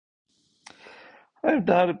I'm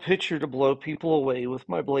not a pitcher to blow people away with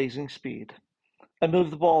my blazing speed. I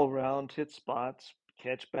move the ball around, hit spots,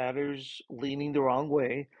 catch batters leaning the wrong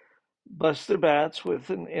way, bust their bats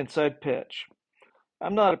with an inside pitch.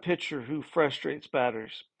 I'm not a pitcher who frustrates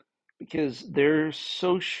batters because they're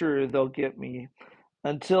so sure they'll get me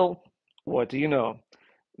until, what do you know,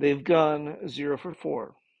 they've gone 0 for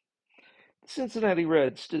 4. The Cincinnati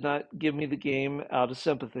Reds did not give me the game out of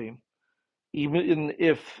sympathy, even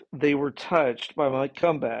if they were touched by my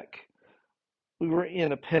comeback. We were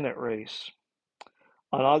in a pennant race.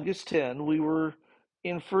 On August 10, we were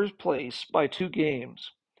in first place by 2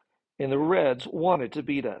 games, and the Reds wanted to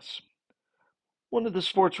beat us. One of the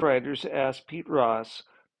sports writers asked Pete Ross,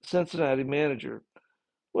 the Cincinnati manager,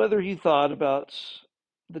 whether he thought about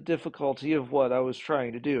the difficulty of what I was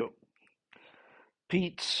trying to do.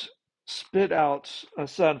 Pete spit out a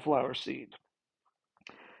sunflower seed.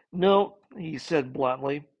 No, he said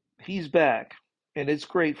bluntly, he's back, and it's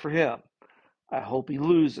great for him. I hope he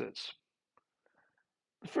loses.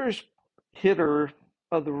 The first hitter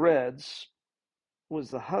of the Reds was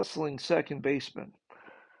the hustling second baseman.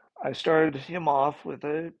 I started him off with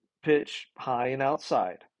a pitch high and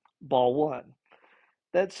outside. Ball one.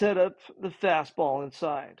 That set up the fastball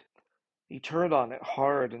inside. He turned on it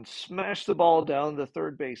hard and smashed the ball down the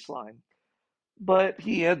third baseline, but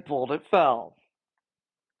he had pulled it foul.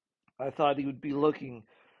 I thought he would be looking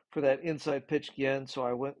for that inside pitch again, so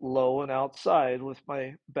I went low and outside with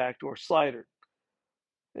my backdoor slider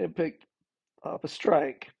and picked up a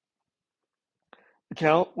strike. The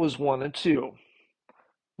count was 1-2,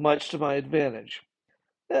 much to my advantage.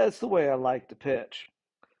 That's the way I like to pitch.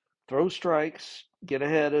 Throw strikes, get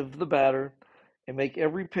ahead of the batter, and make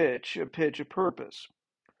every pitch a pitch of purpose.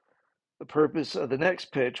 The purpose of the next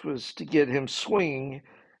pitch was to get him swinging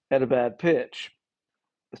at a bad pitch.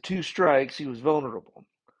 With 2 strikes, he was vulnerable,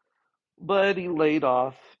 but he laid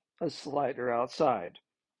off a slider outside.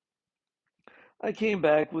 I came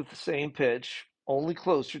back with the same pitch, only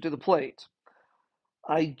closer to the plate.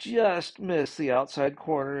 I just missed the outside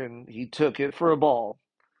corner, and he took it for a ball.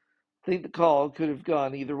 I think the call could have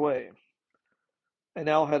gone either way. I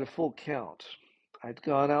now had a full count. I'd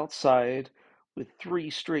gone outside with 3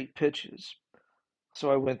 straight pitches, so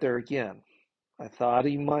I went there again. I thought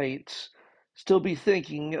he might still be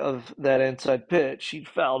thinking of that inside pitch he'd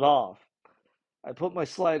fouled off. I put my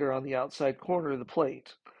slider on the outside corner of the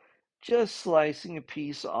plate, just slicing a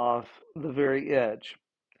piece off the very edge.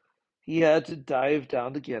 He had to dive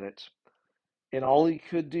down to get it, and all he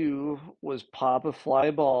could do was pop a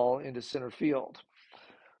fly ball into center field.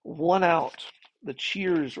 1 out. The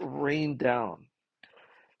cheers rained down.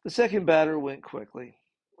 The second batter went quickly.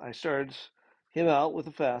 I started him out with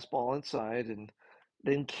a fastball inside and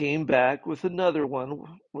then came back with another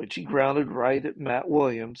one, which he grounded right at Matt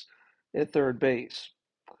Williams at third base.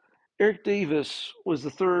 Eric Davis was the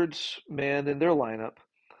third man in their lineup,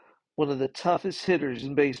 one of the toughest hitters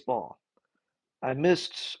in baseball. I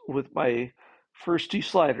missed with my first 2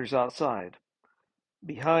 sliders outside.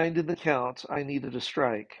 Behind in the count, I needed a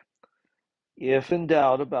strike. If in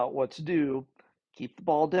doubt about what to do, keep the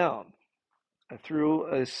ball down. I threw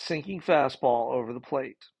a sinking fastball over the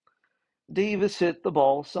plate. Davis hit the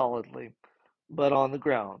ball solidly, but on the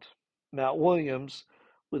ground. Matt Williams,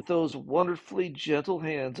 with those wonderfully gentle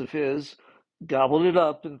hands of his, gobbled it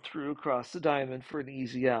up and threw across the diamond for an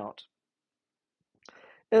easy out.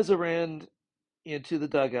 As I ran into the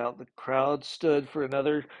dugout, the crowd stood for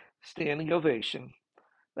another standing ovation.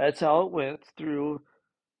 That's how it went through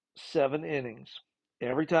 7 innings.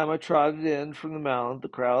 Every time I trotted in from the mound, the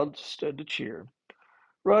crowd stood to cheer.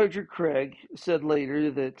 Roger Craig said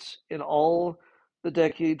later that in all the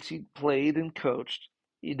decades he'd played and coached,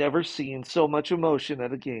 he'd never seen so much emotion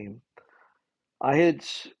at a game. I had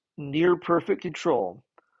near perfect control.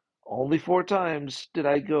 Only 4 times did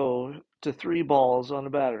I go to 3 balls on a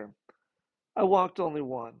batter. I walked only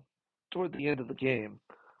one toward the end of the game,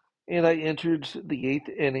 and I entered the 8th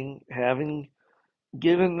inning having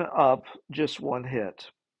given up just 1 hit.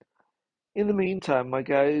 In the meantime, my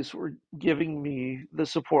guys were giving me the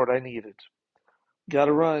support I needed. Got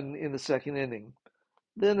a run in the second inning,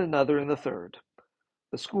 then another in the third.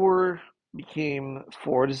 The score became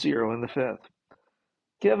 4-0 in the fifth.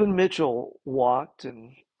 Kevin Mitchell walked,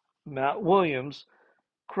 and Matt Williams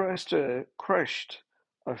crushed a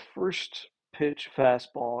first pitch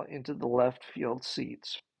fastball into the left field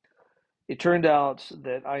seats. It turned out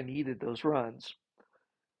that I needed those runs.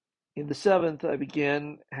 In the seventh, I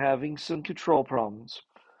began having some control problems.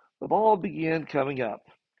 The ball began coming up.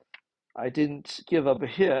 I didn't give up a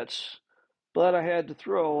hit, but I had to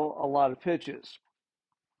throw a lot of pitches.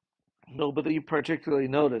 Nobody particularly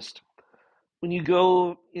noticed. When you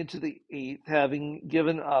go into the eighth having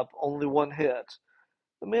given up only one hit,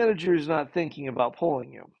 the manager is not thinking about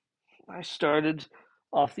pulling you. I started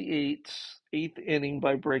off the eighth inning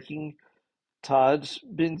by breaking Todd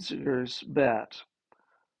Binzinger's bat.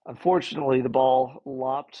 Unfortunately, the ball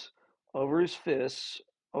lopped over his fists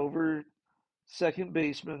over second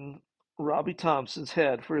baseman Robbie Thompson's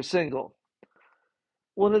head for a single.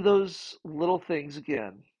 One of those little things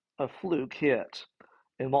again, a fluke hit,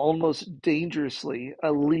 and almost dangerously a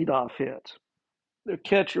leadoff hit. Their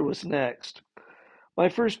catcher was next. My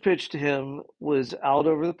first pitch to him was out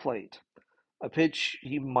over the plate, a pitch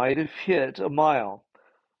he might have hit a mile,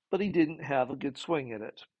 but he didn't have a good swing at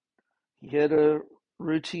it. He hit a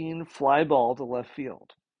routine fly ball to left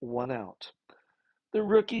field, 1 out. The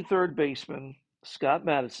rookie third baseman, Scott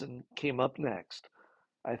Madison, came up next.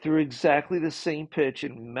 I threw exactly the same pitch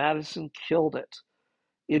and Madison killed it.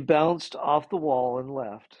 It bounced off the wall and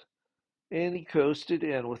left, and he coasted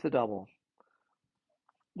in with a double.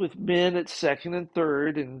 With men at second and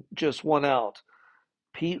third and just 1 out,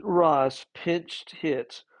 Pete Ross pinched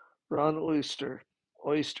hit Ron Oyster.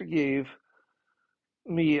 Oyster gave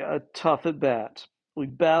me a tough at bat. We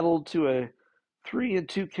battled to a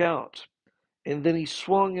 3-2 count, and then he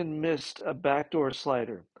swung and missed a backdoor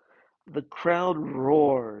slider. The crowd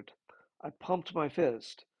roared. I pumped my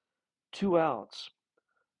fist. 2 outs.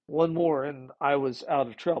 One more, and I was out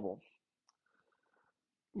of trouble.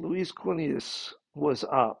 Luis Quinez was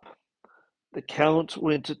up. The count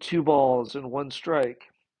went to 2 balls and 1 strike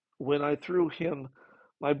when I threw him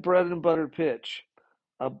my bread and butter pitch,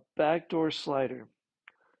 a backdoor slider.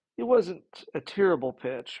 It wasn't a terrible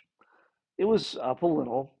pitch. It was up a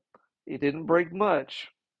little. It didn't break much.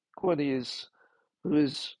 Quinez, who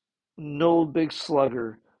is no big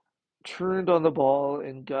slugger, turned on the ball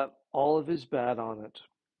and got all of his bat on it.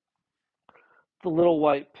 The little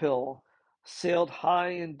white pill sailed high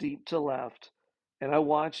and deep to left, and I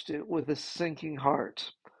watched it with a sinking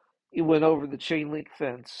heart. It went over the chain link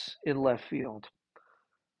fence in left field.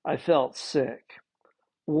 I felt sick.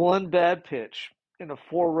 One bad pitch, and a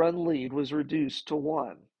 4-run lead was reduced to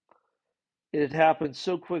one. It had happened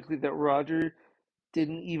so quickly that Roger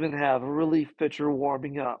didn't even have a relief pitcher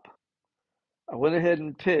warming up. I went ahead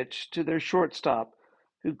and pitched to their shortstop,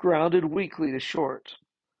 who grounded weakly to short.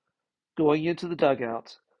 Going into the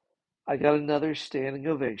dugout, I got another standing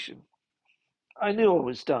ovation. I knew it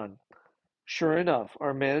was done. Sure enough,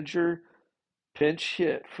 our manager pinch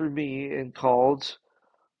hit for me and called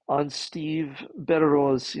on Steve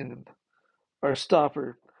Bedrosian, our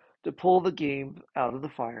stopper, to pull the game out of the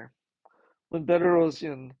fire. When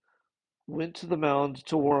Bedrosian went to the mound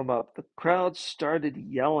to warm up, the crowd started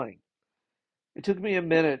yelling. It took me a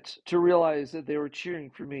minute to realize that they were cheering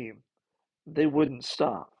for me. They wouldn't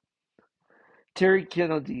stop. Terry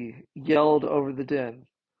Kennedy yelled over the din.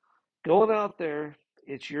 Going out there,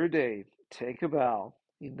 it's your day. Take a bow.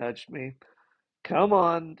 He nudged me. Come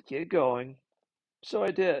on, get going. So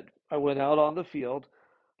I did. I went out on the field,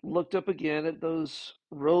 looked up again at those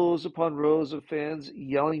rows upon rows of fans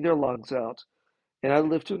yelling their lungs out, and I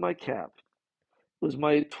lifted my cap. It was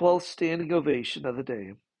my 12th standing ovation of the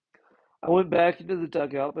day. I went back into the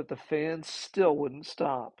dugout, but the fans still wouldn't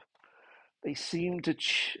stop. They seemed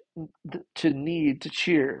to need to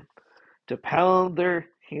cheer, to pound their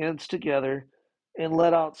hands together and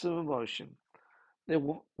let out some emotion. They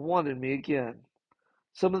wanted me again.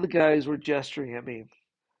 Some of the guys were gesturing at me.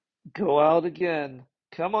 Go out again.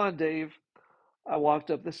 Come on, Dave. I walked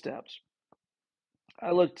up the steps.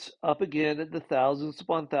 I looked up again at the thousands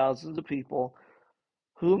upon thousands of people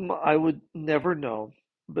whom I would never know,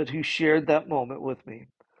 but who shared that moment with me.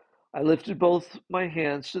 I lifted both my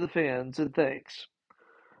hands to the fans in thanks.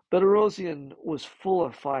 Bedrosian was full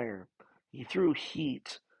of fire. He threw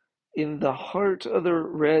heat. In the heart of the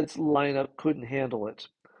Reds lineup couldn't handle it.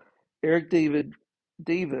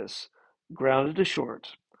 Davis grounded to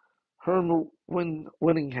short. Herm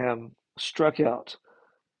Winningham struck out.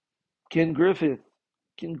 Ken Griffith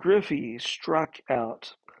Ken Griffey struck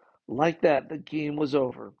out. Like that, the game was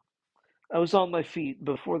over. I was on my feet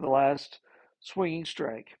before the last swinging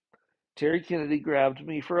strike. Terry Kennedy grabbed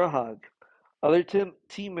me for a hug. Other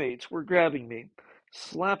teammates were grabbing me,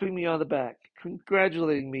 slapping me on the back,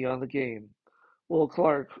 congratulating me on the game. Will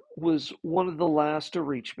Clark was one of the last to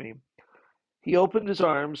reach me. He opened his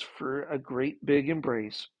arms for a great big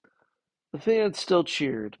embrace. The fans still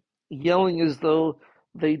cheered, yelling as though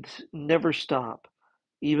they'd never stop,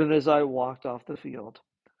 even as I walked off the field.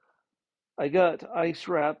 I got ice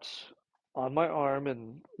wrapped on my arm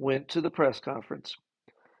and went to the press conference.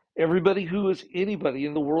 Everybody who was anybody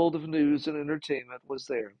in the world of news and entertainment was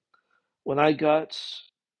there. When I got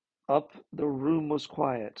up, the room was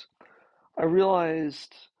quiet. I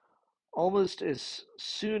realized almost as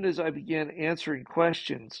soon as I began answering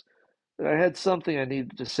questions that I had something I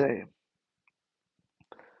needed to say.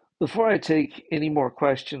 Before I take any more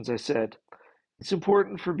questions, I said, it's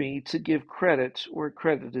important for me to give credit where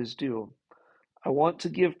credit is due. I want to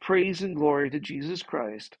give praise and glory to Jesus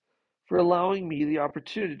Christ for allowing me the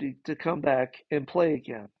opportunity to come back and play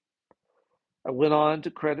again. I went on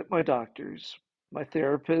to credit my doctors, my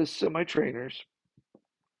therapists, and my trainers,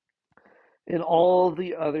 and all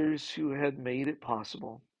the others who had made it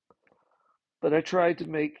possible. But I tried to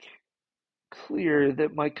make clear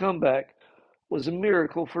that my comeback was a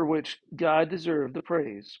miracle for which God deserved the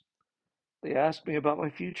praise. They asked me about my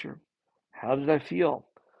future. How did I feel?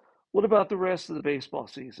 What about the rest of the baseball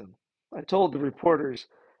season? I told the reporters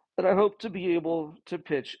that I hoped to be able to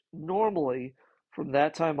pitch normally from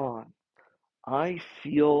that time on. I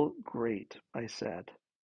feel great, I said.